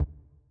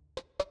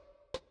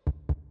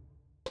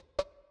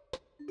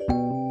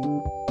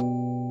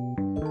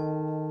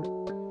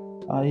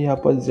Aí,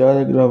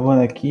 rapaziada,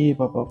 gravando aqui,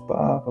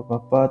 papapá,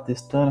 papapá,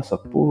 testando essa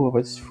porra,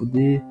 vai se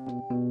fuder.